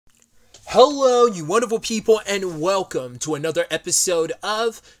Hello, you wonderful people, and welcome to another episode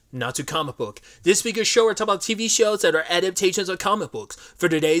of Not to Comic Book. This week's show, we're talking about TV shows that are adaptations of comic books. For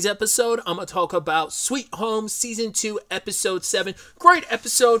today's episode, I'm going to talk about Sweet Home Season 2, Episode 7. Great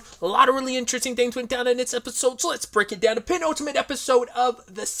episode. A lot of really interesting things went down in this episode, so let's break it down. The penultimate episode of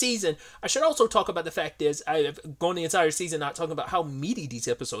the season. I should also talk about the fact is, I have gone the entire season not talking about how meaty these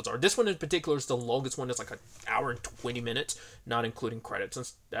episodes are. This one in particular is the longest one. It's like an hour and 20 minutes, not including credits. And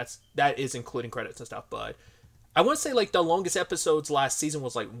that is including credits and stuff, but I want to say like the longest episodes last season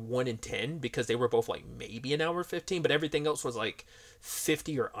was like 1 in 10 because they were both like maybe an hour 15, but everything else was like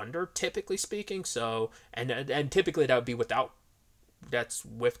 50 or under, typically speaking. So, and typically that would be that's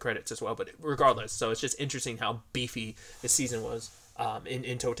with credits as well, but regardless. So it's just interesting how beefy the season was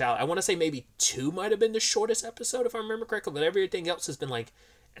in totality. I want to say maybe 2 might have been the shortest episode if I remember correctly, but everything else has been like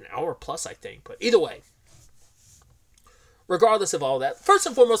an hour plus, I think. But either way, regardless of all that, first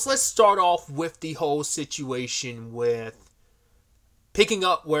and foremost, let's start off with the whole situation with picking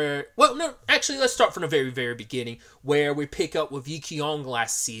up where... Well, no, actually, let's start from the very, very beginning, where we pick up with Yi Kyung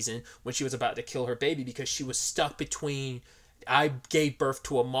last season when she was about to kill her baby because she was stuck between... I gave birth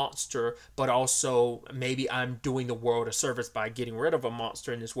to a monster, but also maybe I'm doing the world a service by getting rid of a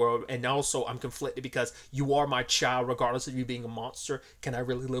monster in this world. And also I'm conflicted because you are my child, regardless of you being a monster. Can I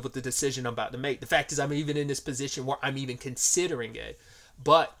really live with the decision I'm about to make? The fact is I'm even in this position where I'm even considering it.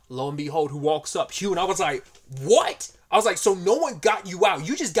 But lo and behold, who walks up? Hugh. And I was like, what? I was like, so no one got you out.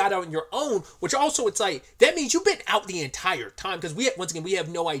 You just got out on your own, which also it's like, that means you've been out the entire time. Because once again, we have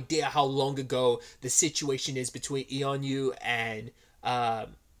no idea how long ago the situation is between Eun-yu and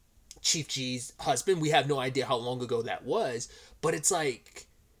Chief G's husband. We have no idea how long ago that was. But it's like,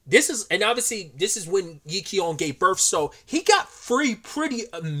 and obviously this is when Yi Kyung gave birth. So he got free pretty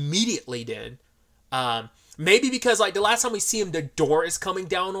immediately then. Maybe because like the last time we see him, the door is coming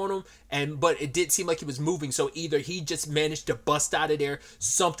down on him, but it did seem like he was moving. So either he just managed to bust out of there,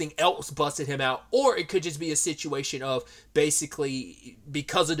 something else busted him out, or it could just be a situation of basically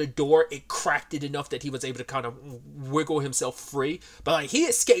because of the door, it cracked it enough that he was able to kind of wiggle himself free. But like he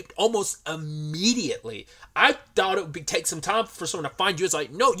escaped almost immediately. I thought it would take some time for someone to find you. It's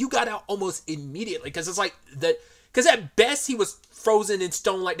like, no, you got out almost immediately because it's like that. Because at best, he was frozen in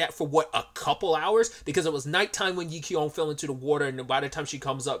stone like that for, what, a couple hours? Because it was nighttime when Yi Kyung fell into the water, and by the time she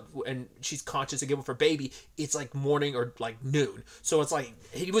comes up and she's conscious to give up her baby, it's like morning or like noon. So it's like,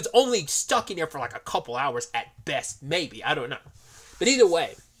 he was only stuck in there for like a couple hours at best, maybe. I don't know. But either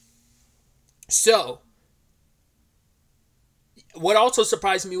way. So, what also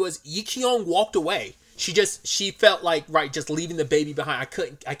surprised me was Yi Kyung walked away. She felt like, right, just leaving the baby behind.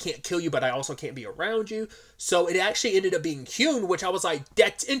 I can't kill you, but I also can't be around you. So it actually ended up being Hyun, which I was like,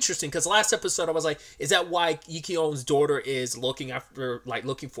 that's interesting. Because last episode, I was like, is that why Yi Kyung's daughter is looking for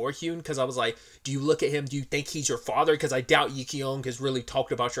Hyun? Because I was like, do you look at him? Do you think he's your father? Because I doubt Yi Kyung has really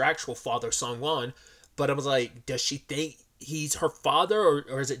talked about your actual father, Sung-won. But I was like, does she think he's her father?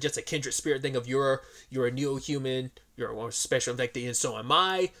 Or is it just a kindred spirit thing of you're a neo-human, you're a special infected, and so am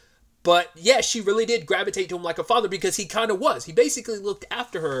I? But yeah, she really did gravitate to him like a father because he kind of was. He basically looked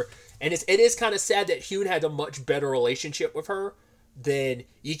after her. And it is kind of sad that Hyun had a much better relationship with her than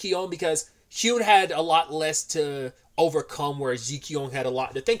Yi Kyung because Hyun had a lot less to overcome, whereas Yi Kyung had a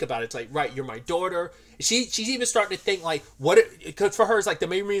lot to think about. It's like, right, you're my daughter. She's even starting to think like, because for her, it's like the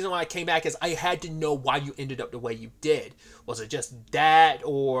main reason why I came back is I had to know why you ended up the way you did. Was it just that,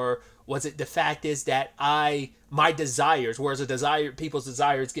 or was it the fact is that my desires, whereas people's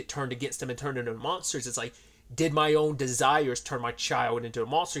desires get turned against them and turned into monsters. It's like, did my own desires turn my child into a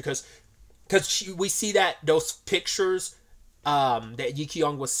monster? Because we see that those pictures that Yi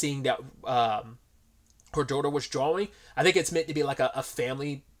Kyung was seeing that her daughter was drawing. I think it's meant to be like a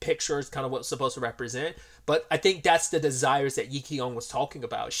family picture is kind of what it's supposed to represent. But I think that's the desires that Yi Kyung was talking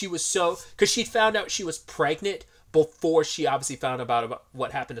about. She was because she found out she was pregnant before she obviously found about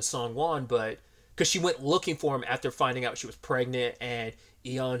what happened to Sung-won, but because she went looking for him after finding out she was pregnant and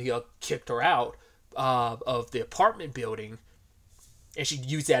Eun kicked her out of the apartment building, and she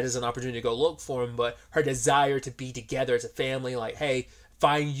used that as an opportunity to go look for him. But her desire to be together as a family, like, hey,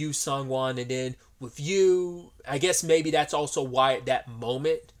 find you, Sung-won, and then with you, I guess maybe that's also why at that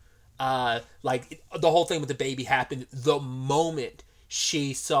moment, like the whole thing with the baby happened the moment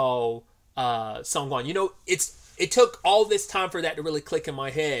she saw Sung-won. You know, it took all this time for that to really click in my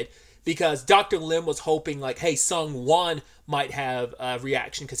head because Dr. Lim was hoping like, hey, Sung-won might have a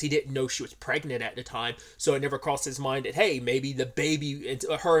reaction because he didn't know she was pregnant at the time. So it never crossed his mind that, hey, maybe the baby,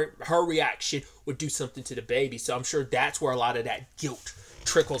 her reaction would do something to the baby. So I'm sure that's where a lot of that guilt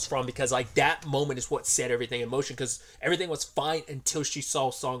trickles from, because like that moment is what set everything in motion, because everything was fine until she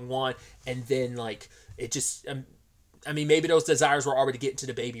saw Song-won, and then like it just I mean, maybe those desires were already getting to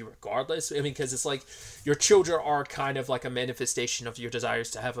the baby regardless. I mean, because it's like your children are kind of like a manifestation of your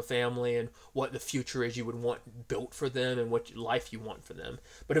desires to have a family and what the future is you would want built for them and what life you want for them.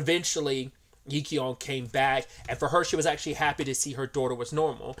 But eventually, Yi-kyung came back, and for her, she was actually happy to see her daughter was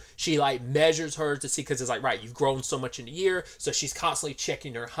normal. She like measures her to see, because it's like, right, you've grown so much in a year, so she's constantly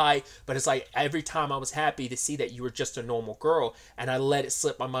checking her height. But it's like every time I was happy to see that you were just a normal girl, and I let it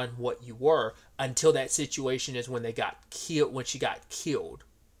slip my mind what you were, until that situation is when they got killed, when she got killed.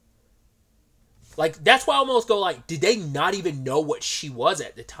 Like that's why I almost go like, did they not even know what she was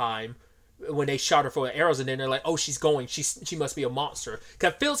at the time when they shot her full of arrows, and then they're like, oh, she's going, she must be a monster?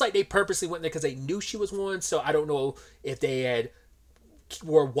 Because it feels like they purposely went there because they knew she was one. So I don't know if they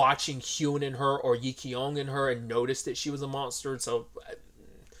were watching Hyun in her or Yi Kyung in her and noticed that she was a monster. So it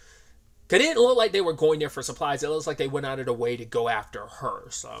didn't look like they were going there for supplies. It looks like they went out of the way to go after her.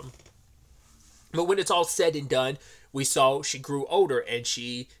 So, but when it's all said and done, we saw she grew older and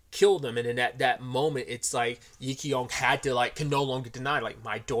she killed them. And then at that moment, it's like Yi Kyung had to like, can no longer deny, like,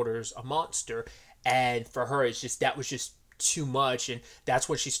 my daughter's a monster. And for her, it's just, that was just too much. And that's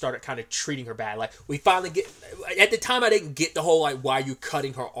when she started kind of treating her bad. Like, we finally get, at the time I didn't get the whole like, why are you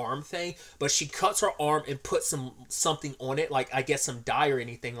cutting her arm thing, but she cuts her arm and puts something on it, like I guess some dye or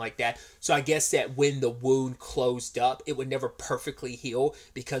anything like that. So I guess that when the wound closed up, it would never perfectly heal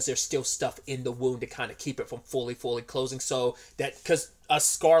because there's still stuff in the wound to kind of keep it from fully closing. So that, because a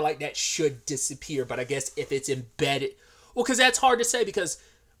scar like that should disappear, but I guess if it's embedded, well, because that's hard to say, because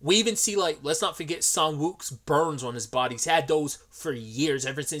we even see, like, let's not forget Sang-wook's burns on his body. He's had those for years,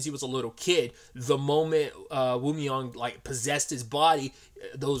 ever since he was a little kid. The moment Woo Myung, like, possessed his body,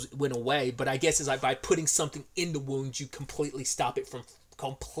 those went away. But I guess it's like by putting something in the wound, you completely stop it from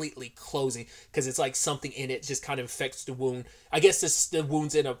completely closing, because it's like something in it just kind of infects the wound. I guess the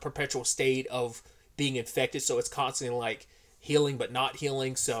wound's in a perpetual state of being infected, so it's constantly, like, healing but not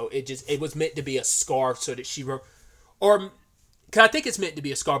healing. So it was meant to be a scar so that she... Or... Cause I think it's meant to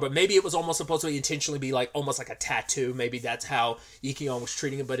be a scar, but maybe it was almost supposed to intentionally be like almost like a tattoo. Maybe that's how Yi Kyung was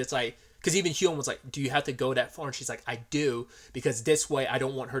treating it. But it's like, because even Hyun was like, do you have to go that far? And she's like, I do, because this way I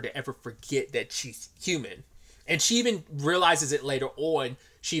don't want her to ever forget that she's human. And she even realizes it later on.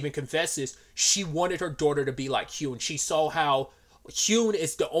 She even confesses she wanted her daughter to be like Hyun. She saw how Hyun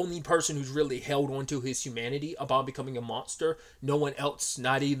is the only person who's really held on to his humanity upon becoming a monster. No one else,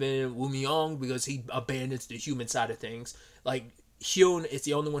 not even Woo Myung, because he abandons the human side of things. Like, Hyun is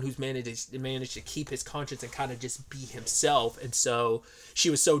the only one who's managed to keep his conscience and kind of just be himself. And so she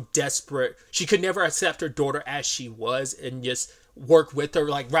was so desperate. She could never accept her daughter as she was and just work with her,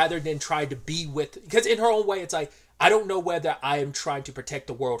 like, rather than try to be with, because in her own way, it's like, I don't know whether I am trying to protect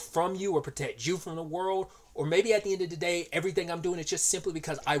the world from you or protect you from the world, or maybe at the end of the day, everything I'm doing is just simply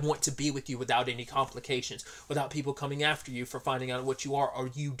because I want to be with you without any complications, without people coming after you for finding out what you are, or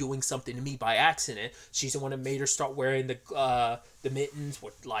you doing something to me by accident. She's the one that made her start wearing the mittens,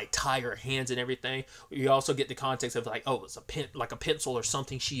 would like tie her hands and everything. You also get the context of like, oh, it's like a pencil or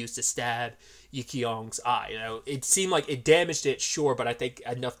something she used to stab Yi Kyung's eye. You know, it seemed like it damaged it, sure, but I think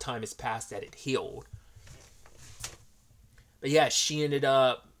enough time has passed that it healed. But yeah, she ended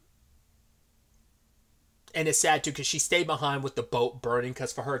up. And it's sad too, because she stayed behind with the boat burning,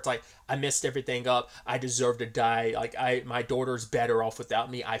 because for her it's like, I messed everything up, I deserve to die, like my daughter's better off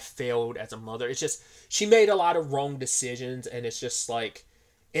without me, I failed as a mother. It's just, she made a lot of wrong decisions, and it's just like,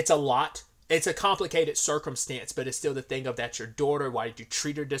 it's a lot, it's a complicated circumstance, but it's still the thing of, that's your daughter, why did you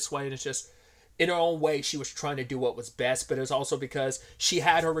treat her this way? And it's just, in her own way, she was trying to do what was best, but it was also because she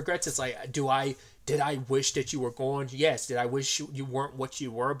had her regrets. It's like, did I wish that you were gone? Yes. Did I wish you weren't what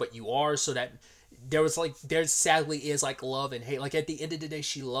you were, but you are? So that there sadly is like love and hate. Like at the end of the day,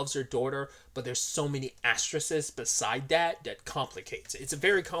 she loves her daughter, but there's so many asterisks beside that complicates it. It's a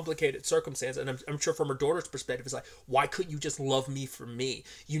very complicated circumstance, and I'm sure from her daughter's perspective, it's like, why couldn't you just love me for me?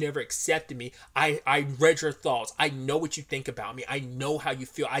 You never accepted me. I read your thoughts. I know what you think about me. I know how you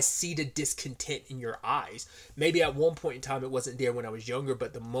feel. I see the discontent in your eyes. Maybe at one point in time it wasn't there when I was younger,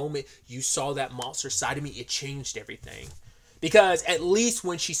 but the moment you saw that monster side of me, it changed everything. Because at least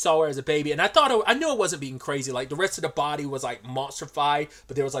when she saw her as a baby, and I knew it wasn't being crazy. Like the rest of the body was like monstrified,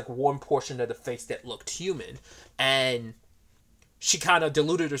 but there was like one portion of the face that looked human. And she kind of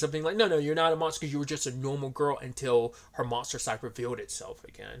deluded or something like, no, you're not a monster because you were just a normal girl, until her monster side revealed itself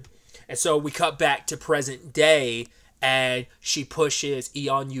again. And so we cut back to present day, and she pushes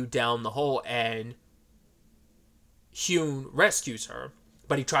Eonyu down the hole, and Hyun rescues her.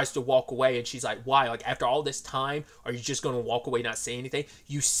 But he tries to walk away, and she's like, why? Like, after all this time, are you just going to walk away, not say anything?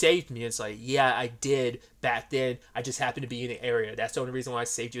 You saved me. It's like, yeah, I did back then. I just happened to be in the area. That's the only reason why I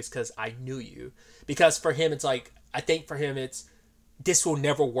saved you, is because I knew you. Because for him, it's like, I think for him, it's, this will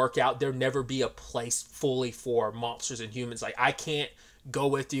never work out. There'll never be a place fully for monsters and humans. Like, I can't go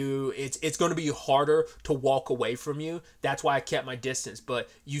with you. It's going to be harder to walk away from you. That's why I kept my distance. But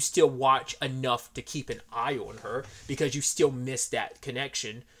you still watch enough to keep an eye on her, because you still miss that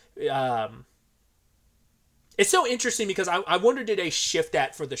connection. It's so interesting, because I wonder, did they shift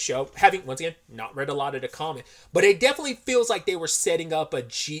that for the show? Having, once again, not read a lot of the comment, but it definitely feels like they were setting up a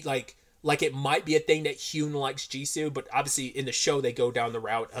like it might be a thing that Hyun likes Jisoo, but obviously in the show they go down the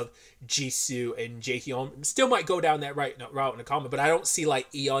route of Jisoo and Jaehyun. Still might go down that route in the comic, but I don't see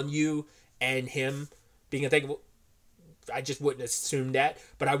like Eonyu and him being a thing. Well, I just wouldn't assume that,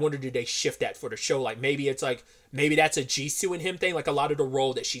 but I wonder, did they shift that for the show? Like, maybe it's like, maybe that's a Jisoo and him thing. Like, a lot of the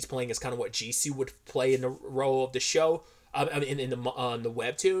role that she's playing is kind of what Jisoo would play in the role of the show. In the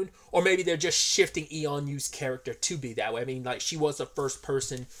webtoon, or maybe they're just shifting Eonyu's character to be that way. I mean, like, she was the first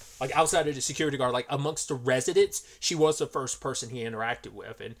person, like, outside of the security guard, like, amongst the residents, she was the first person he interacted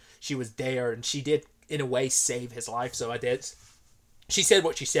with, and she was there, and she did, in a way, save his life. So I did. She said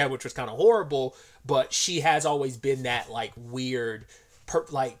what she said, which was kind of horrible, but she has always been that, like, weird,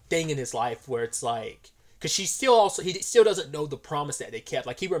 thing in his life where it's like, because he still doesn't know the promise that they kept.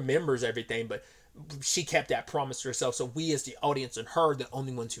 Like, he remembers everything, but she kept that promise to herself, so we as the audience and her, the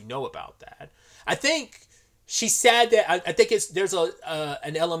only ones who know about that. I think she said that, I think there's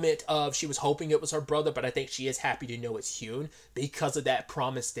an element of, she was hoping it was her brother, but I think she is happy to know it's Hyun because of that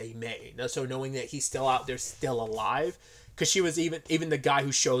promise they made. So knowing that he's still out there, still alive, because she was even the guy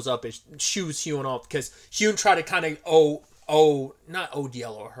who shows up and shoos Hyun off, because Hyun tried to kind of not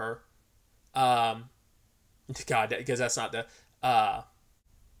ODL her, God, because that's not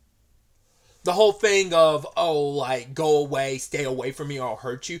the whole thing of, like, go away, stay away from me, or I'll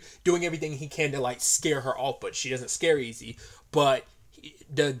hurt you. Doing everything he can to, like, scare her off, but she doesn't scare easy. But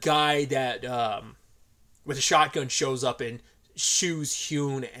the guy that, with a shotgun shows up and shoos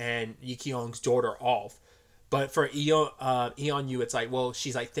Hyun and Yikyong's daughter off. But for Eonyu, it's like, well,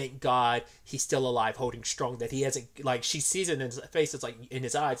 she's like, thank God he's still alive, holding strong, that he hasn't, like, she sees it in his face, it's like, in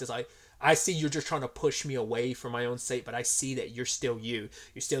his eyes, it's like, I see you're just trying to push me away for my own sake, but I see that you're still you.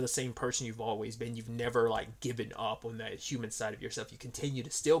 You're still the same person you've always been. You've never, like, given up on that human side of yourself. You continue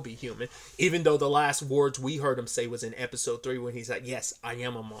to still be human, even though the last words we heard him say was in episode 3 when he's like, yes, I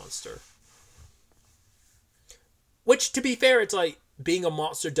am a monster. Which, to be fair, it's like, being a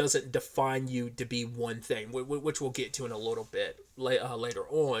monster doesn't define you to be one thing, which we'll get to in a little bit later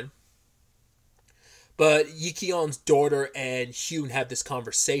on. But Yikyong's daughter and Hyun have this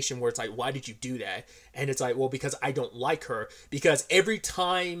conversation where it's like, why did you do that? And it's like, well, because I don't like her. Because every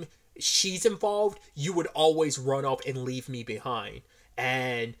time she's involved, you would always run off and leave me behind.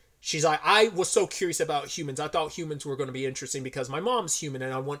 And she's like, I was so curious about humans. I thought humans were going to be interesting because my mom's human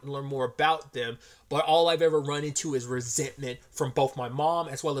and I want to learn more about them. But all I've ever run into is resentment from both my mom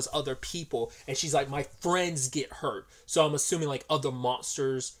as well as other people. And she's like, my friends get hurt. So I'm assuming, like, other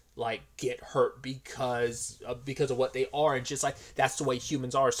monsters, like, get hurt because of what they are, and just like, that's the way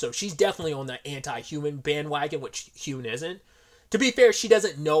humans are. So she's definitely on the anti-human bandwagon, which Hyun isn't. To be fair, she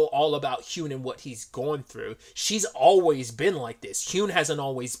doesn't know all about Hyun and what he's gone through. She's always been like this. Hyun hasn't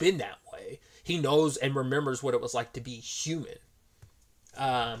always been that way. He knows and remembers what it was like to be human.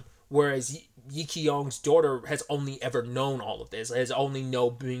 Whereas Yikyong's daughter has only ever known all of this, has only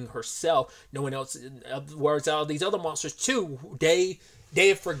known being herself. No one else. Whereas all these other monsters too, they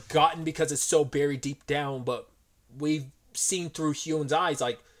have forgotten because it's so buried deep down, but we've seen through Hyun's eyes,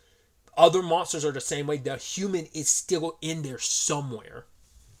 like, other monsters are the same way. The human is still in there somewhere.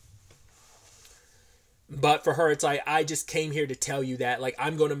 But for her, it's like, I just came here to tell you that, like,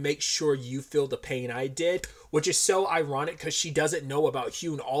 I'm going to make sure you feel the pain I did, which is so ironic because she doesn't know about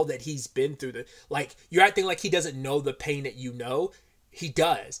Hyun, all that he's been through. Like, you're acting like he doesn't know the pain that you know. He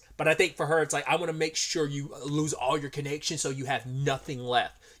does. But I think for her, it's like, I want to make sure you lose all your connections so you have nothing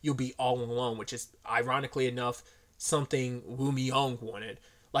left. You'll be all alone, which is, ironically enough, something Woo Mi-young wanted.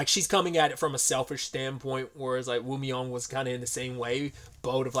 Like, she's coming at it from a selfish standpoint, whereas, like, Woo Mi-young was kind of in the same way,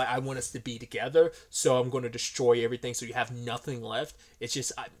 boat of, like, I want us to be together, so I'm going to destroy everything so you have nothing left. It's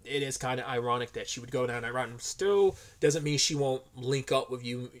just, it is kind of ironic that she would go down that route, and still doesn't mean she won't link up with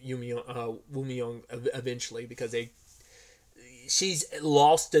Woo Mi-young eventually, because she's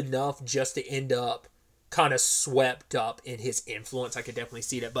lost enough just to end up kind of swept up in his influence. I could definitely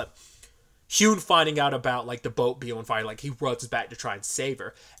see that. But Hyun finding out about like the boat being on fire, like he runs back to try and save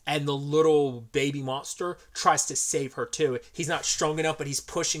her, and the little baby monster tries to save her too. He's not strong enough, but he's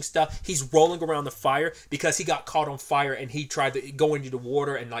pushing stuff. He's rolling around the fire because he got caught on fire and he tried to go into the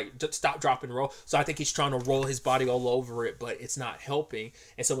water and like stop, drop, and roll. So I think he's trying to roll his body all over it, but it's not helping.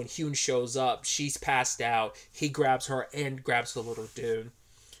 And so when Hyun shows up, she's passed out. He grabs her and grabs the little dude.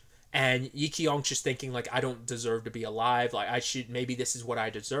 And Yi Kyung's just thinking like, I don't deserve to be alive. Like I should, maybe this is what I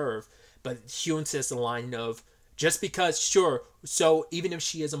deserve. But Hyun says the line of, just because, sure, so even if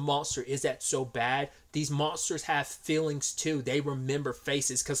she is a monster, is that so bad? These monsters have feelings too. They remember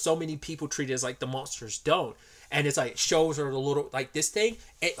faces, because so many people treat it as like the monsters don't. And it's like, shows her the little, like this thing,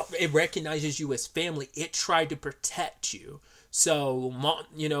 it recognizes you as family. It tried to protect you. So,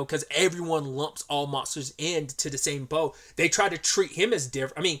 you know, because everyone lumps all monsters into the same boat. They try to treat him as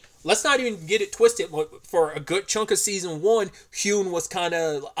different. I mean, let's not even get it twisted. For a good chunk of season 1, Hyun was kind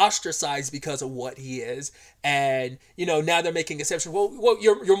of ostracized because of what he is. And, you know, now they're making exceptions. Well,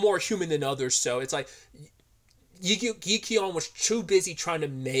 you're more human than others. So it's like, Yi Kyung was too busy trying to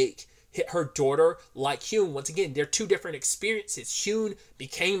make her daughter like Hyun. Once again, they're two different experiences. Hyun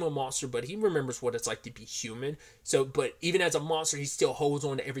became a monster, but he remembers what it's like to be human. So, but even as a monster, he still holds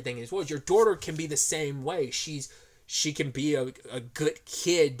on to everything in his world. Your daughter can be the same way. She can be a good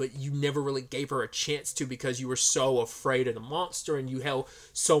kid, but you never really gave her a chance to because you were so afraid of the monster and you held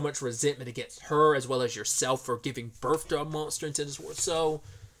so much resentment against her as well as yourself for giving birth to a monster into this world. So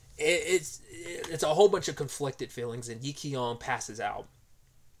it's a whole bunch of conflicted feelings, and Yi Kyung passes out.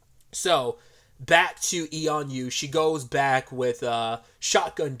 So, back to Eon-yu. She goes back with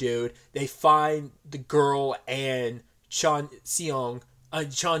Shotgun Dude. They find the girl and Chan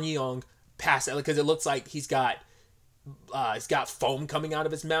Yeong pass out because it looks like he's got foam coming out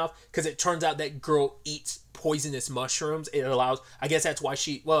of his mouth, because it turns out that girl eats poisonous mushrooms. It allows, I guess that's why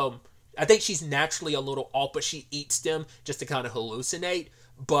I think she's naturally a little off, but she eats them just to kind of hallucinate,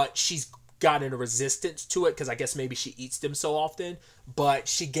 but she's gotten a resistance to it because I guess maybe she eats them so often, but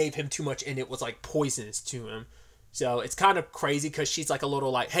she gave him too much and it was like poisonous to him. So it's kind of crazy because she's like a little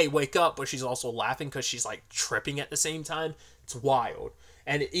like, hey, wake up, but she's also laughing because she's like tripping at the same time. It's wild.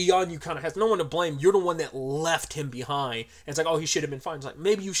 And Eon, you kind of has no one to blame. You're the one that left him behind. And it's like, oh, he should have been fine. It's like,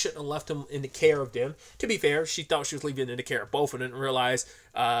 maybe you shouldn't have left him in the care of them. To be fair, she thought she was leaving in the care of both and didn't realize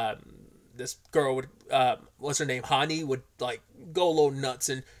this girl would, what's her name, Hani, would like go a little nuts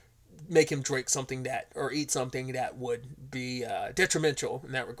and make him drink something or eat something that would be detrimental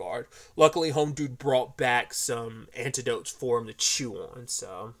in that regard. Luckily, Home Dude brought back some antidotes for him to chew on.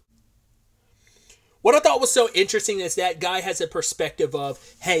 So, what I thought was so interesting is that guy has a perspective of,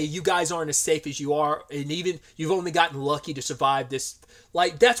 hey, you guys aren't as safe as you are, and even you've only gotten lucky to survive this.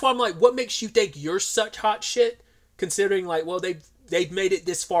 Like, that's why I'm like, what makes you think you're such hot shit? Considering, like, well, they've made it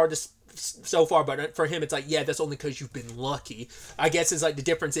this far, so far, but for him it's like, yeah, that's only because you've been lucky. I guess it's like the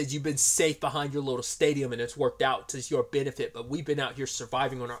difference is you've been safe behind your little stadium and it's worked out to your benefit, but we've been out here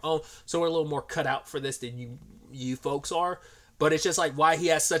surviving on our own, so we're a little more cut out for this than you folks are. But it's just like why he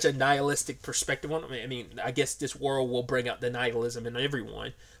has such a nihilistic perspective on it. I mean, I guess this world will bring out the nihilism in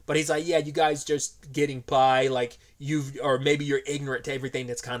everyone. But he's like, yeah, you guys just getting by, like or maybe you're ignorant to everything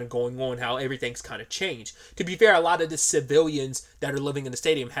that's kind of going on, how everything's kind of changed. To be fair, a lot of the civilians that are living in the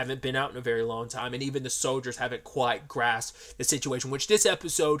stadium haven't been out in a very long time, and even the soldiers haven't quite grasped the situation, which this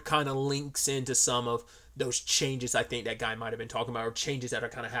episode kind of links into some of those changes I think that guy might have been talking about, or changes that are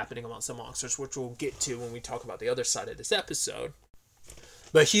kind of happening among some monsters, which we'll get to when we talk about the other side of this episode.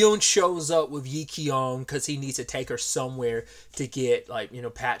 But Hyun shows up with Yi Kyung because he needs to take her somewhere to get, like, you know,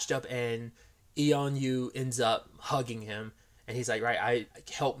 patched up, and Eon-yu ends up hugging him, and he's like, right,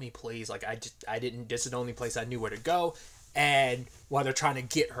 help me please, like, this is the only place I knew where to go. And while they're trying to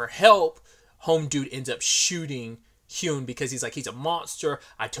get her help, Home Dude ends up shooting Hyun because he's like, he's a monster.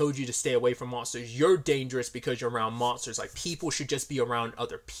 I told you to stay away from monsters. You're dangerous because you're around monsters. Like, people should just be around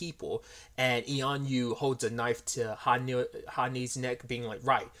other people. And Eon-yu holds a knife to Hani's neck, being like,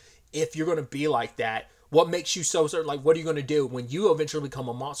 right, if you're going to be like that, what makes you so certain? Like, what are you going to do when you eventually become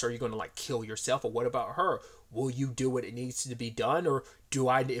a monster? Are you going to, like, kill yourself? Or what about her? Will you do what it needs to be done? Or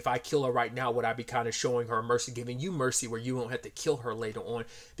if I kill her right now, would I be kind of showing her mercy, giving you mercy where you won't have to kill her later on?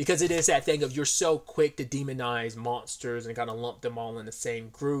 Because it is that thing of you're so quick to demonize monsters and kind of lump them all in the same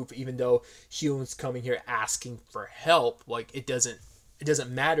group, even though Hyun's coming here asking for help. Like, it doesn't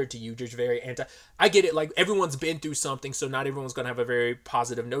matter to you. Just very I get it. Like, everyone's been through something, so not everyone's going to have a very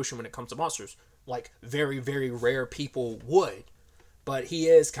positive notion when it comes to monsters. Like, very, very rare people would. But he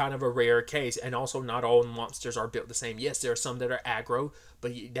is kind of a rare case, and also not all monsters are built the same. Yes, there are some that are aggro,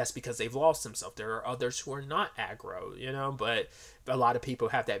 but that's because they've lost themselves. There are others who are not aggro, but a lot of people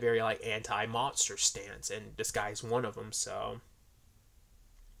have that very like anti-monster stance, and this guy is one of them. So,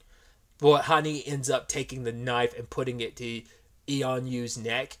 but Hani ends up taking the knife and putting it to Eon-Yu's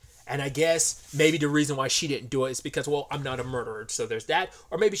neck. And I guess maybe the reason why she didn't do it is because, well, I'm not a murderer, so there's that.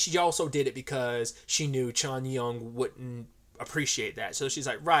 Or maybe she also did it because she knew Chan Young wouldn't appreciate that. So she's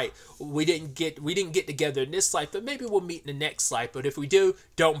like, right, we didn't get together in this life, but maybe we'll meet in the next life. But if we do,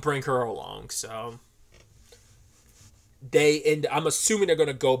 don't bring her along. So I'm assuming they're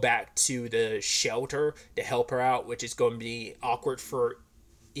gonna go back to the shelter to help her out, which is going to be awkward for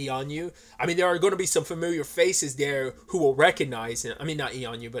Eon-Yu. I mean, there are going to be some familiar faces there who will recognize him. I mean, not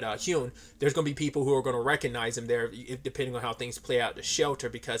Eon-Yu, but Hyun. There's going to be people who are going to recognize him there, depending on how things play out at the shelter,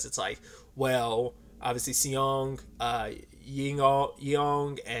 because it's like, well, obviously Seong,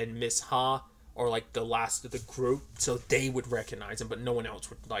 Yeong, and Miss Ha are like the last of the group, so they would recognize him, but no one else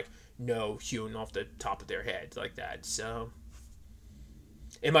would like know Hyun off the top of their head like that. So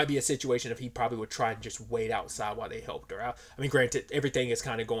it might be a situation if he probably would try and just wait outside while they helped her out. I mean, granted, everything is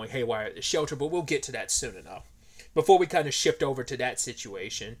kind of going haywire at the shelter, but we'll get to that soon enough. Before we kind of shift over to that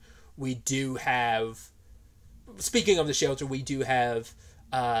situation, we do have, speaking of the shelter, we do have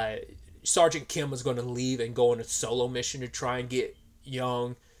Sergeant Kim was going to leave and go on a solo mission to try and get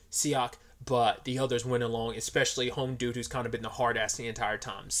Young Seok, but the others went along, especially Home Dude, who's kind of been the hard ass the entire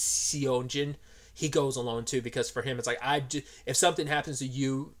time. Seonjin, he goes along too, because for him it's like, if something happens to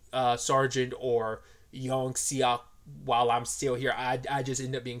you, Sergeant, or Young Seok while I'm still here, I just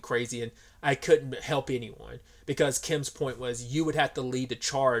end up being crazy and I couldn't help anyone. Because Kim's point was, you would have to lead the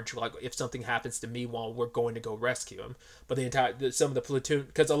charge, like if something happens to me while we're going to go rescue him. But some of the platoon,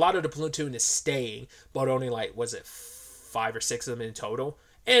 because a lot of the platoon is staying, but only like, was it 5 or 6 of them in total?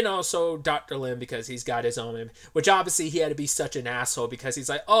 And also Dr. Lim, because he's got his own, which obviously he had to be such an asshole, because he's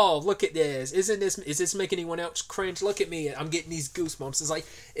like, oh, look at this. Is this making anyone else cringe? Look at me. I'm getting these goosebumps. It's like,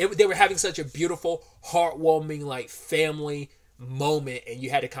 they were having such a beautiful, heartwarming, like family moment, and you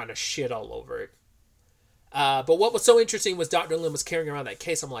had to kind of shit all over it. But what was so interesting was Dr. Lim was carrying around that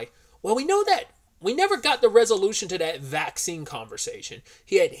case. I'm like, well, we know that we never got the resolution to that vaccine conversation.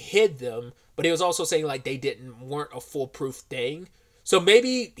 He had hid them, but he was also saying like they weren't a foolproof thing. So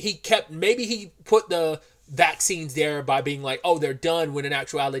maybe he put the vaccines there by being like, oh, they're done, when in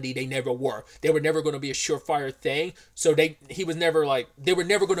actuality they never were. They were never going to be a surefire thing. So they were never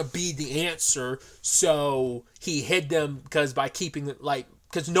going to be the answer. So he hid them because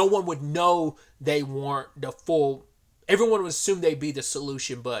no one would know they weren't the full. Everyone would assume they'd be the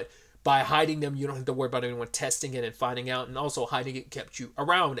solution, but by hiding them, you don't have to worry about anyone testing it and finding out. And also hiding it kept you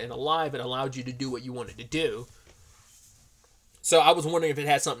around and alive and allowed you to do what you wanted to do. So I was wondering if it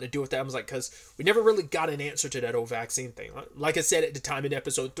had something to do with that. I was like, because we never really got an answer to that old vaccine thing. Like I said at the time in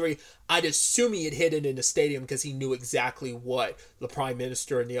episode 3, I'd assume he had hidden in the stadium because he knew exactly what the Prime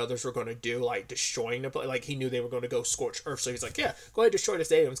Minister and the others were going to do, like destroying the place. Like he knew they were going to go scorch earth. So he's like, yeah, go ahead and destroy the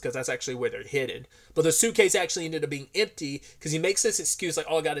stadiums because that's actually where they're hidden. But the suitcase actually ended up being empty because he makes this excuse like,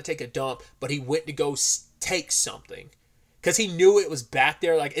 oh, I got to take a dump. But he went to go take something. Because he knew it was back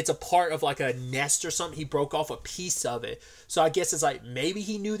there. Like, it's a part of, like, a nest or something. He broke off a piece of it. So I guess it's like, maybe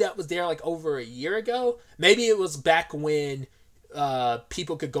he knew that was there, like, over a year ago. Maybe it was back when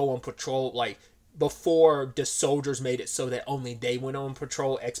people could go on patrol, like, before the soldiers made it so that only they went on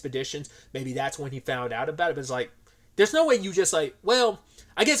patrol expeditions. Maybe that's when he found out about it. But it's like, there's no way you just, like, well,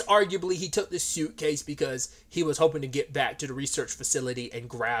 I guess arguably he took this suitcase because he was hoping to get back to the research facility and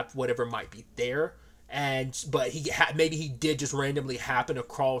grab whatever might be there. But maybe he did just randomly happen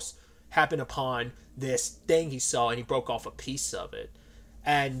upon this thing he saw, and he broke off a piece of it,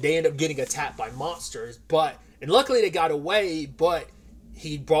 and they end up getting attacked by monsters. And luckily they got away. But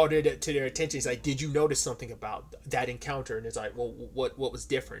he brought it to their attention. He's like, "Did you notice something about that encounter?" And it's like, "Well, what was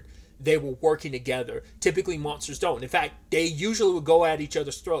different?" They were working together. Typically, monsters don't. In fact, they usually would go at each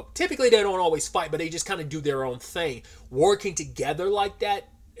other's throat. Typically, they don't always fight, but they just kind of do their own thing. Working together like that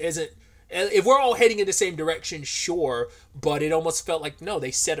isn't. If we're all heading in the same direction, sure, but it almost felt like, no,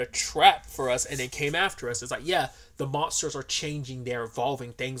 they set a trap for us and they came after us. It's like, yeah, the monsters are changing, they're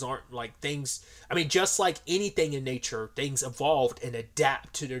evolving. Things aren't like things. I mean, just like anything in nature, things evolved and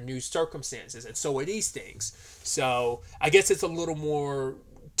adapt to their new circumstances, and so are these things. So I guess it's a little more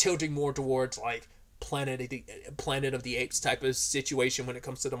tilting more towards like Planet of the Apes type of situation when it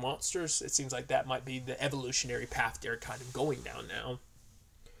comes to the monsters. It seems like that might be the evolutionary path they're kind of going down now.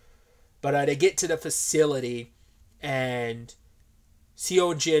 But they get to the facility, and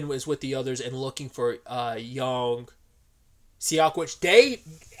Seo Jin was with the others and looking for Young Siak, which they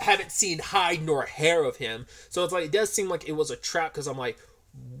haven't seen hide nor hair of him. So it's like, it does seem like it was a trap, because I'm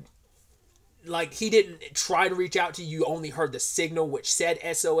like he didn't try to reach out to you. You only heard the signal, which said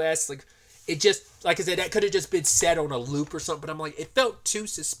SOS. Like, it just, like I said, that could have just been set on a loop or something. But I'm like, it felt too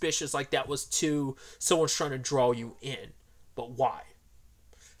suspicious, like that was too, someone's trying to draw you in. But why?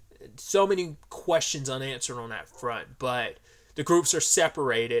 So many questions unanswered on that front. But the groups are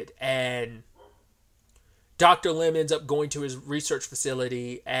separated, and Dr. Lim ends up going to his research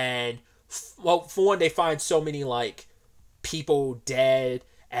facility, and, well, for one, they find so many, like, people dead,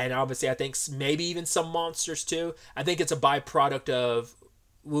 and obviously I think maybe even some monsters too. I think it's a byproduct of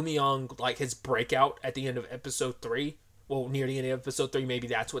Woo Myung, like, his breakout at the end of episode 3. Well, near the end of episode 3, maybe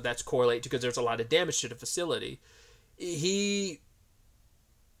that's what that's correlated to, because there's a lot of damage to the facility. Because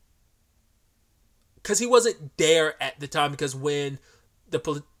he wasn't there at the time, because when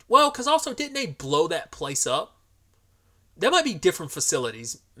because also, didn't they blow that place up? There might be different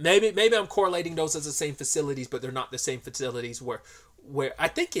facilities. Maybe I'm correlating those as the same facilities, but they're not the same facilities where I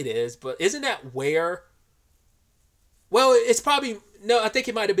think it is, but isn't that where? Well, it's probably, no, I think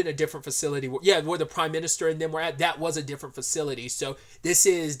it might have been a different facility. Where the Prime Minister and them were at, that was a different facility. So this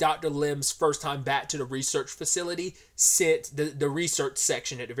is Dr. Lim's first time back to the research facility, since the research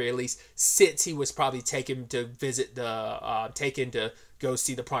section at the very least, since he was probably taken to visit taken to go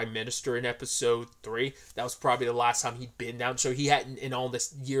see the Prime Minister in episode 3. That was probably the last time he'd been down. So he hadn't, in all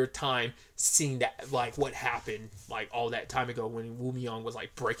this year time, seen that, like, what happened, like, all that time ago when Woo Myung was,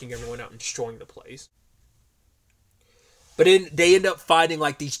 like, breaking everyone out and destroying the place. But then they end up finding,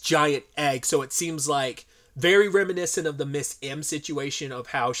 like, these giant eggs. So it seems like very reminiscent of the Miss M situation, of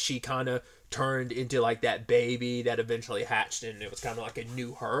how she kind of turned into, like, that baby that eventually hatched, and it was kind of like a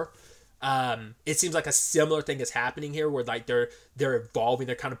new her. It seems like a similar thing is happening here, where, like, they're evolving,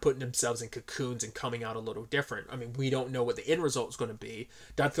 they're kind of putting themselves in cocoons and coming out a little different. I mean, we don't know what the end result is going to be.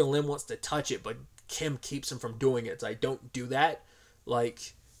 Dr. Lim wants to touch it, but Kim keeps him from doing it. It's like, don't do that.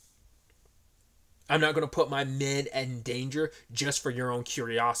 Like, I'm not going to put my men in danger just for your own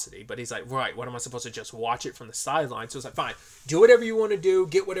curiosity. But he's like, right, what am I supposed to just watch it from the sidelines? So it's like, fine, do whatever you want to do,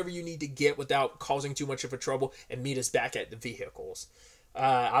 get whatever you need to get without causing too much of a trouble, and meet us back at the vehicles.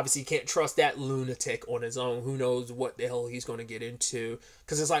 Obviously, you can't trust that lunatic on his own. Who knows what the hell he's going to get into.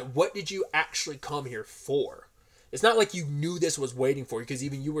 Because it's like, what did you actually come here for? It's not like you knew this was waiting for you, because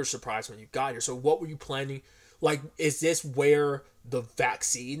even you were surprised when you got here. So what were you planning? Like, is this where the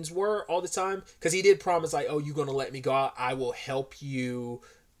vaccines were all the time? Because he did promise, like, oh, you're going to let me go out. I will help you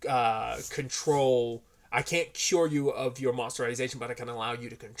control. I can't cure you of your monsterization, but I can allow you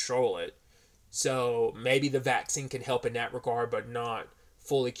to control it. So maybe the vaccine can help in that regard, but not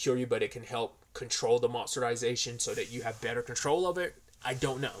fully cure you, but it can help control the monsterization so that you have better control of it. I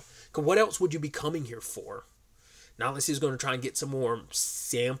don't know. Because what else would you be coming here for? Not unless he's going to try and get some more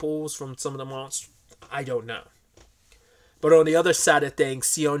samples from some of the monsters. I don't know. But on the other side of things,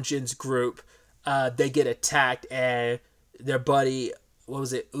 Seonjin's group, they get attacked, and their buddy,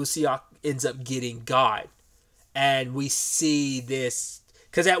 Usiak, ends up getting got. And we see this,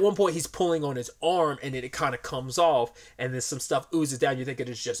 because at one point he's pulling on his arm, and then it kind of comes off, and then some stuff oozes down. You think it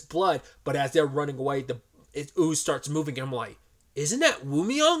is just blood, but as they're running away, the ooze starts moving, and I'm like, isn't that Woo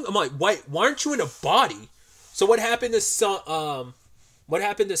Myung? I'm like, why aren't you in a body? So what happened to Sung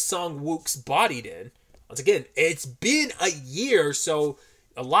Wook's body then? Once again, it's been a year, so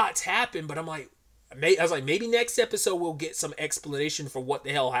a lot's happened, but I was like, maybe next episode we'll get some explanation for what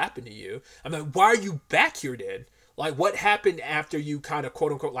the hell happened to you. I'm like, why are you back here then? Like, what happened after you kind of,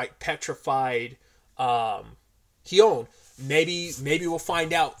 quote unquote, like, petrified Hyun? Maybe we'll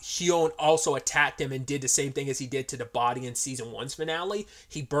find out Hyun also attacked him and did the same thing as he did to the body in season 1's finale.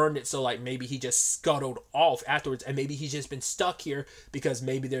 He burned it, so, like, maybe he just scuttled off afterwards, and maybe he's just been stuck here because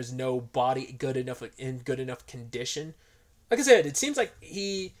maybe there's no body in good enough condition. Like I said, it seems like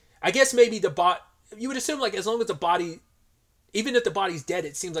I guess maybe you would assume, like, as long as the body, even if the body's dead,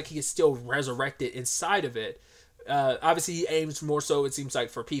 it seems like he is still resurrected inside of it. Obviously, he aims more so, it seems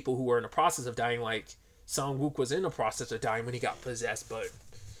like, for people who are in the process of dying, like Sung Wook was in the process of dying when he got possessed, but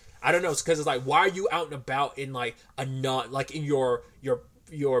I don't know, because it's like, why are you out and about in, like, in your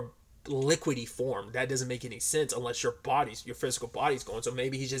liquidy form? That doesn't make any sense unless your physical body's going. So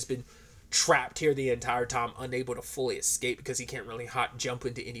maybe he's just been trapped here the entire time, unable to fully escape because he can't really hot jump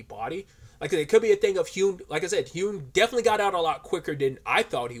into any body. Like, it could be a thing of Hyun. Like I said, Hyun definitely got out a lot quicker than I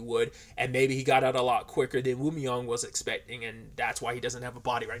thought he would, and maybe he got out a lot quicker than Woo Myung was expecting, and that's why he doesn't have a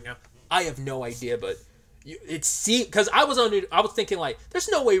body right now. I have no idea, but because I was thinking, like, there's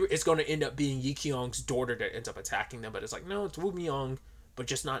no way it's going to end up being Yi Kyung's daughter that ends up attacking them, but it's like, no, it's Woo Myung, but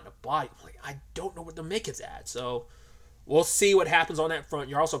just not in a body. I'm like, I don't know what to make of that. So we'll see what happens on that front.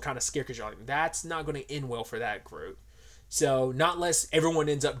 You're also kind of scared because you're like, that's not going to end well for that group. So not unless everyone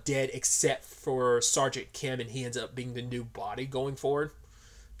ends up dead except for Sergeant Kim and he ends up being the new body going forward.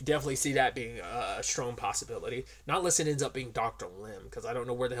 Definitely see that being a strong possibility. Not unless it ends up being Dr. Lim, because I don't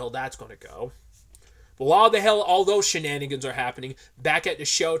know where the hell that's going to go. But while the hell all those shenanigans are happening, back at the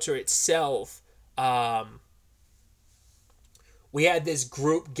shelter itself, we had this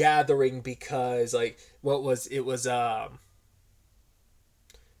group gathering because, like, it was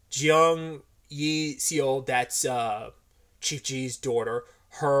Jung Yi Seo, that's Chief G's daughter,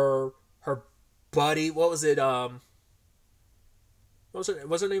 her buddy, what was it, what's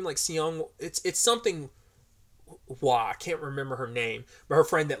her name, like Seong, it's something, wow, I can't remember her name, but her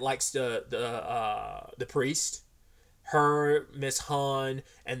friend that likes the priest, her, Miss Han,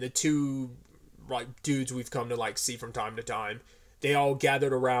 and the two, like, dudes we've come to, like, see from time to time, they all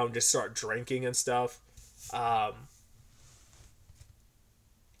gathered around, just start drinking and stuff. What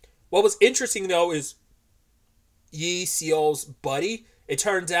was interesting, though, is Yi Seol's buddy. It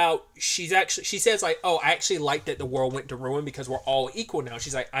turns out she says, like, oh, I actually like that the world went to ruin because we're all equal now.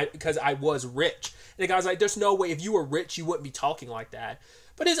 She's like, because I was rich. And the guy's like, there's no way, if you were rich, you wouldn't be talking like that.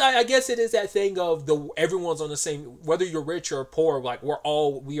 But I guess it is that thing of everyone's on the same, whether you're rich or poor, like, we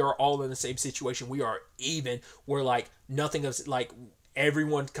are all in the same situation. We are even. We're like, nothing of, like,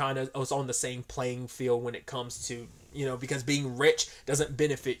 everyone kind of is on the same playing field when it comes to, because being rich doesn't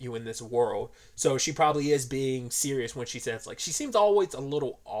benefit you in this world. So she probably is being serious when she says, like, she seems always a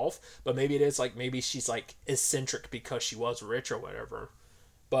little off, but maybe it is, like, maybe she's, like, eccentric because she was rich or whatever.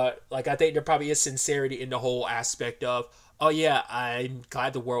 But, like, I think there probably is sincerity in the whole aspect of, oh yeah, I'm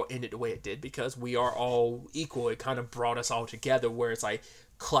glad the world ended the way it did because we are all equal. It kind of brought us all together, where it's like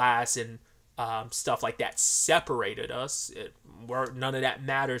class and stuff like that separated us. Where none of that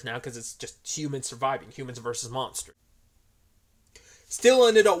matters now because it's just humans surviving, humans versus monsters. Still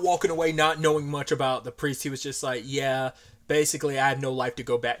ended up walking away not knowing much about the priest. He was just like, yeah, basically I have no life to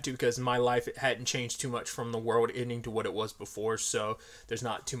go back to because my life hadn't changed too much from the world ending to what it was before, so there's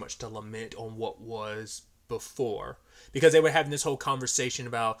not too much to lament on what was before. Because they were having this whole conversation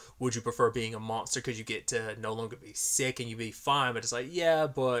about, would you prefer being a monster because you get to no longer be sick and you be fine? But it's like, yeah,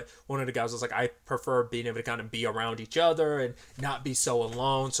 but one of the guys was like, I prefer being able to kind of be around each other and not be so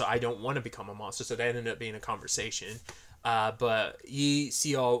alone, so I don't want to become a monster. So that ended up being a conversation. But Yi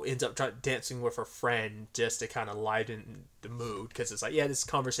Seo ends up dancing with her friend just to kind of lighten the mood, because it's like, yeah, this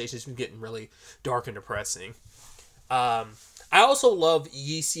conversation has been getting really dark and depressing. I also love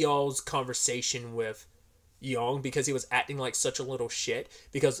Yi Seo's conversation with Young because he was acting like such a little shit,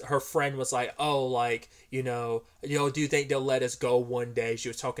 because her friend was like, oh, like, do you think they'll let us go one day? She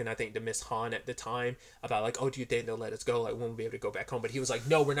was talking, I think, to Miss Han at the time about, like, oh, do you think they'll let us go, like, when we'll be able to go back home? But he was like,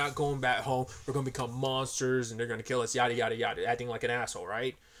 no, we're not going back home, we're gonna become monsters and they're gonna kill us, yada yada yada, acting like an asshole,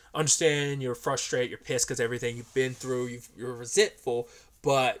 right? Understand you're frustrated, you're pissed because everything you've been through, you're resentful,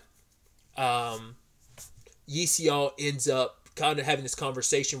 but Yi Seo ends up kind of having this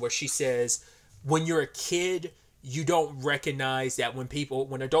conversation where she says, when you're a kid, you don't recognize that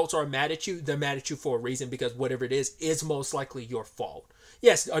when adults are mad at you, they're mad at you for a reason, because whatever it is most likely your fault.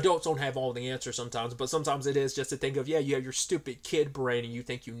 Yes, adults don't have all the answers sometimes, but sometimes it is just a thing of, yeah, you have your stupid kid brain and you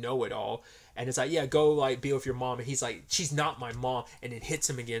think you know it all. And it's like, yeah, go, like, be with your mom. And he's like, she's not my mom. And it hits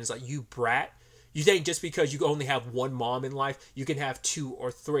him again. It's like, you brat. You think just because you only have one mom in life, you can have two or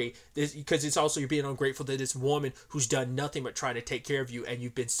three. Because it's also, you're being ungrateful to this woman who's done nothing but try to take care of you, and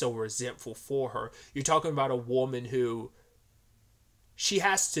you've been so resentful for her. You're talking about a woman who, she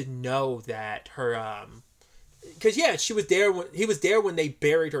has to know that her, because, yeah, he was there when they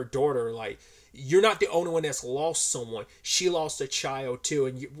buried her daughter. Like, you're not the only one that's lost someone. She lost a child too,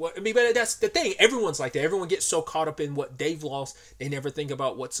 and but that's the thing. Everyone's like that. Everyone gets so caught up in what they've lost, they never think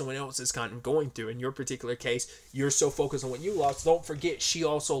about what someone else is kind of going through. In your particular case, you're so focused on what you lost. Don't forget, she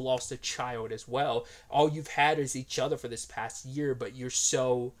also lost a child as well. All you've had is each other for this past year, but you're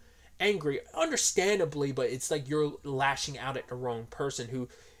so angry, understandably. But it's like you're lashing out at the wrong person who.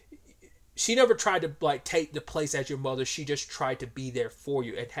 She never tried to, like, take the place as your mother. She just tried to be there for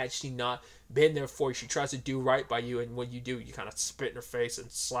you. And had she not been there for you, she tries to do right by you. And when you do, you kind of spit in her face and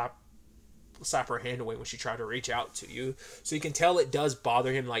slap her hand away when she tried to reach out to you. So you can tell it does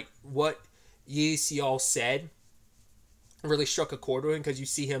bother him. Like, what Yi Seol said really struck a chord with him, because you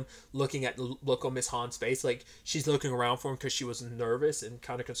see him looking at the look on Miss Han's face. Like, she's looking around for him because she was nervous and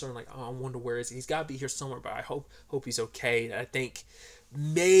kind of concerned. Like, oh, I wonder where is he? He's got to be here somewhere, but I hope he's okay. And I think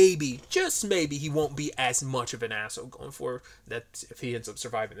maybe, just maybe, he won't be as much of an asshole going forward. That if he ends up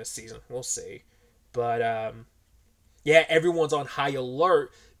surviving this season, we'll see. But yeah, everyone's on high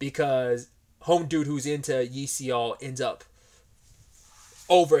alert because home dude who's into Yi Seol ends up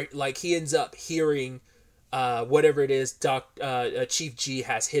he ends up hearing whatever it is Chief G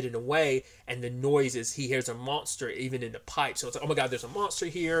has hidden away, and the noises, he hears a monster even in the pipe. So it's like, oh my god, there's a monster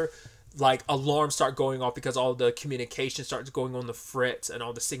here. Like, alarms start going off because all the communication starts going on the fritz, and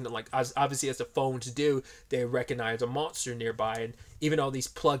all the signal, like, obviously as the phones do, they recognize a monster nearby, and even all these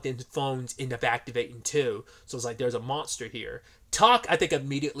plugged in phones end up activating too. So it's like, there's a monster here. Talk, I think,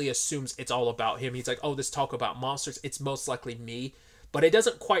 immediately assumes it's all about him. He's like, oh, this talk about monsters, it's most likely me. But it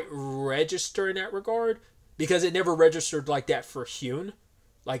doesn't quite register in that regard, because it never registered like that for Hyun.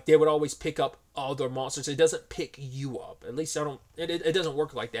 Like, they would always pick up other monsters. It doesn't pick you up. At least I don't... It doesn't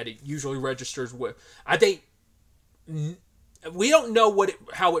work like that. It usually registers with... I think... We don't know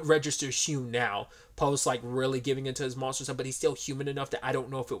how it registers Hyun now, post, like, really giving into his monster stuff, but he's still human enough that I don't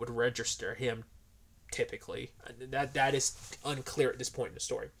know if it would register him, typically. That is unclear at this point in the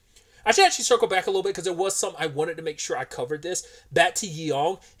story. I should actually circle back a little bit, because there was some... I wanted to make sure I covered this. Back to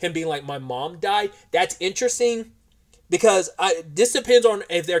Yeong, him being like, my mom died. That's interesting, because this depends on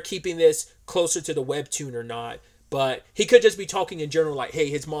if they're keeping this closer to the webtoon or not. But he could just be talking in general, like, hey,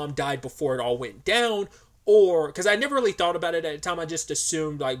 his mom died before it all went down. Or, because I never really thought about it at the time. I just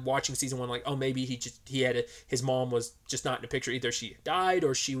assumed, like, watching season 1, like, oh, maybe his mom was just not in the picture. Either she died,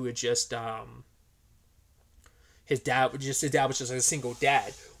 or she would just, his dad was just a single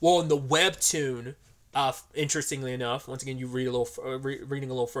dad. Well, in the webtoon, interestingly enough, once again, you reading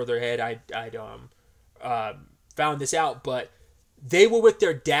a little further ahead, I'd found this out, but they were with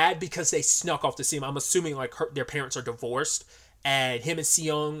their dad because they snuck off to see him. I'm assuming, like, their parents are divorced, and him and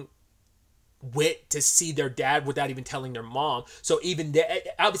Seong went to see their dad without even telling their mom. So even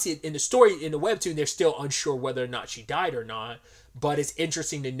obviously in the story, in the webtoon, they're still unsure whether or not she died or not. But it's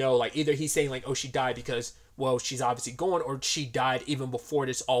interesting to know, like, either he's saying, like, oh, she died because, well, she's obviously gone, or she died even before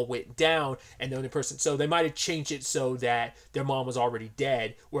this all went down, and the only person... So they might have changed it so that their mom was already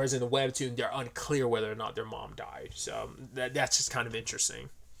dead, whereas in the webtoon, they're unclear whether or not their mom died. So that's just kind of interesting.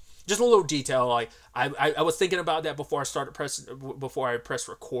 Just a little detail, like, I was thinking about that before I pressed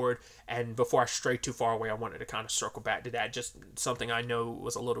record, and before I strayed too far away, I wanted to kind of circle back to that. Just something I know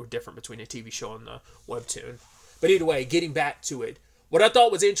was a little different between the TV show and the webtoon. But either way, getting back to it, what I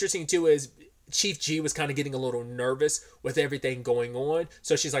thought was interesting too is Chief G was kind of getting a little nervous with everything going on.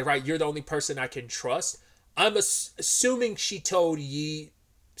 So she's like, right, you're the only person I can trust. I'm assuming she told Yi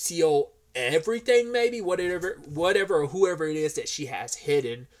Seol everything, maybe, whatever, or whoever it is that she has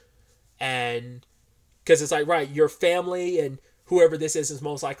hidden. And because it's like, right, your family and whoever this is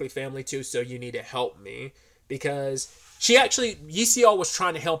most likely family too, so you need to help me. Because Yi Seol was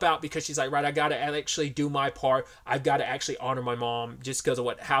trying to help out, because she's like, right, I gotta actually do my part. I've got to actually honor my mom, just because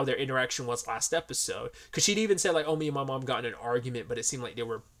of how their interaction was last episode. Because she'd even said, like, oh, me and my mom got in an argument, but it seemed like they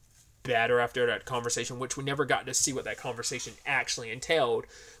were better after that conversation, which we never got to see what that conversation actually entailed.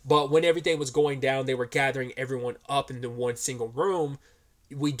 But when everything was going down, they were gathering everyone up into one single room.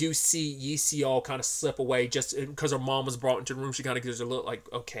 We do see Yi Seol kind of slip away just because her mom was brought into the room. She kind of gives a look like,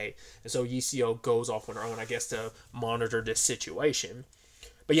 okay. And so Yi Seol goes off on her own, I guess, to monitor this situation.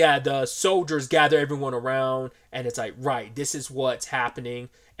 But yeah, the soldiers gather everyone around, and it's like, right, this is what's happening.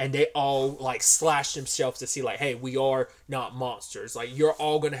 And they all, like, slash themselves to see, like, hey, we are not monsters. Like, you're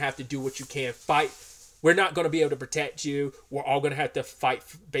all going to have to do what you can. Fight. We're not going to be able to protect you. We're all going to have to fight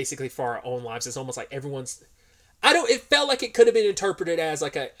basically for our own lives. It's almost like everyone's... It felt like it could have been interpreted as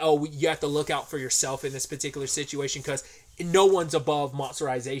like you have to look out for yourself in this particular situation, because no one's above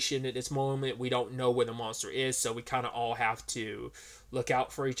monsterization at this moment. We don't know where the monster is, so we kind of all have to look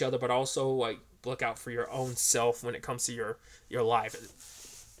out for each other, but also, like, look out for your own self when it comes to your life.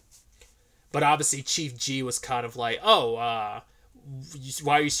 But obviously Chief G was kind of like, why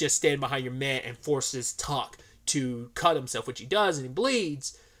are you just standing behind your man, and forces Tuck to cut himself, which he does, and he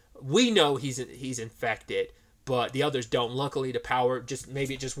bleeds. We know he's infected, but the others don't. Luckily, the power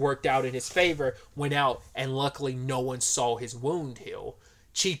maybe it just worked out in his favor, went out, and luckily no one saw his wound heal.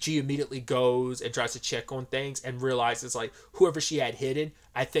 Chief G immediately goes and tries to check on things and realizes, like, whoever she had hidden,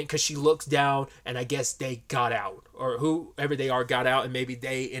 I think, because she looks down, and I guess they got out, or whoever they are got out, and maybe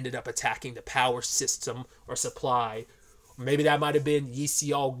they ended up attacking the power system or supply. Or maybe that might have been Yi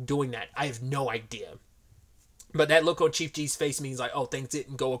Seol doing that. I have no idea. But that look on Chief G's face means, like, oh, things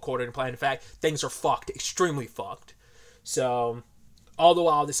didn't go according to plan. In fact, things are fucked, extremely fucked. So, all the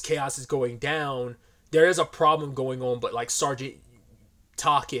while this chaos is going down, there is a problem going on, but, like, Sergeant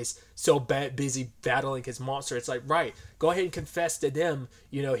Talk is so busy battling his monster. It's like, right, go ahead and confess to them.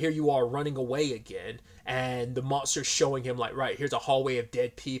 You know, here you are running away again. And the monster's showing him, like, right, here's a hallway of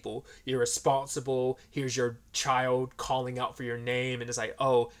dead people. You're responsible. Here's your child calling out for your name. And it's like,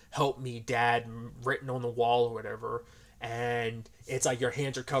 oh, help me, Dad, written on the wall or whatever. And it's like your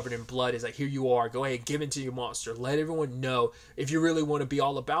hands are covered in blood. It's like, here you are. Go ahead, give in to your monster. Let everyone know. If you really want to be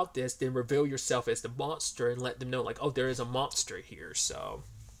all about this, then reveal yourself as the monster and let them know, like, oh, there is a monster here. So,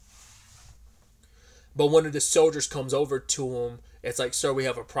 but one of the soldiers comes over to him. It's like, sir, we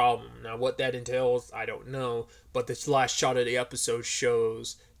have a problem. Now, what that entails, I don't know. But this last shot of the episode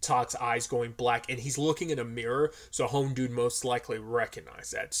shows Tak's eyes going black, and he's looking in a mirror, so Home Dude most likely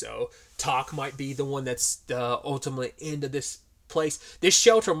recognized that. So Tak might be the one that's the ultimate end of this place. This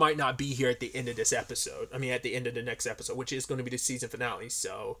shelter might not be here at the end of this episode. I mean, at the end of the next episode, which is going to be the season finale.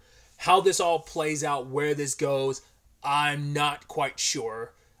 So how this all plays out, where this goes, I'm not quite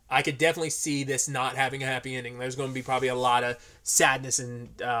sure. I could definitely see this not having a happy ending. There's going to be probably a lot of sadness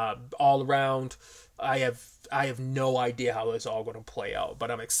and all around. I have no idea how it's all going to play out,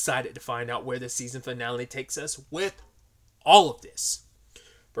 but I'm excited to find out where the season finale takes us with all of this.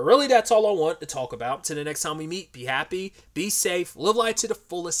 But really, that's all I want to talk about. Till the next time we meet, be happy, be safe, live life to the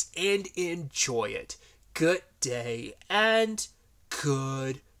fullest, and enjoy it. Good day and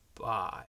goodbye.